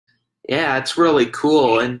Yeah, it's really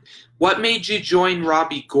cool. And what made you join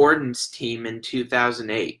Robby Gordon's team in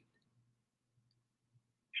 2008?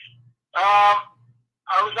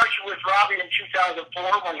 I was actually with Robby in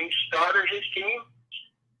 2004 when he started his team.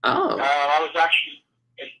 Oh, I was actually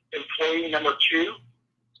employee number two,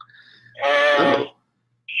 and oh,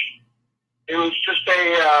 it was just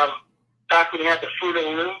back when he had the Fruit of the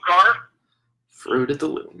Loom car. Fruit of the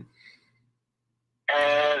Loom.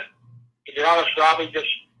 And to be honest, Robby just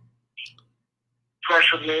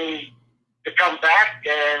pressured me to come back,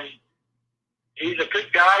 and he's a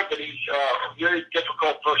good guy, but he's a really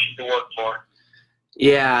difficult person to work for.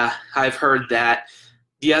 Yeah, I've heard that.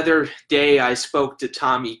 The other day I spoke to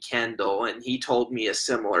Tommy Kendall, and he told me a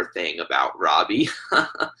similar thing about Robby.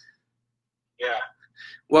 Yeah.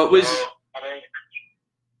 What So, was... I mean,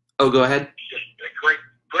 Oh, go ahead. he's just a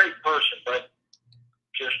great person, but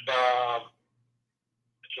just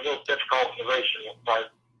it's a little difficult in the racing.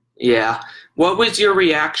 But Yeah. What was your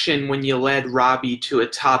reaction when you led Robby to a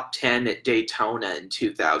top 10 at Daytona in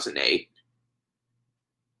 2008?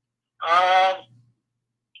 um,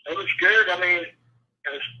 it was good. I mean,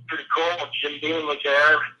 it was pretty cool. Jim Dean was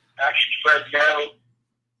there. Actually, Fred Merrill,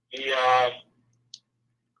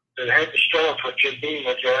 the head distiller for Jim Dean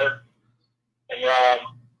was there. And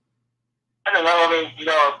I don't know. I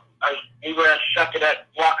mean, we ran second at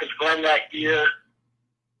Watkins Glen that year.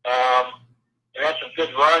 And had some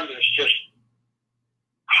good runs. It's just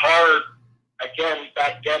hard, again,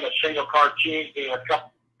 back then, a single car team being a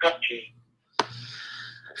cup team.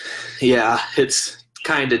 Yeah, it's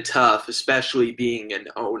kind of tough, especially being an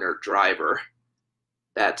owner driver.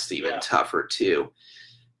 That's even tougher, too.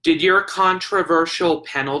 Did your controversial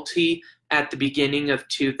penalty at the beginning of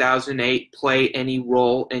 2008 play any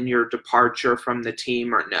role in your departure from the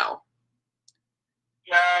team or no?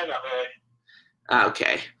 No, not really.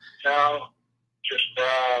 Okay. No, just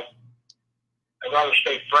I'd rather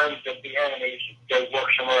stay friends than be enemies. They work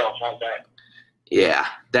somewhere else on that. Yeah,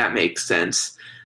 that makes sense.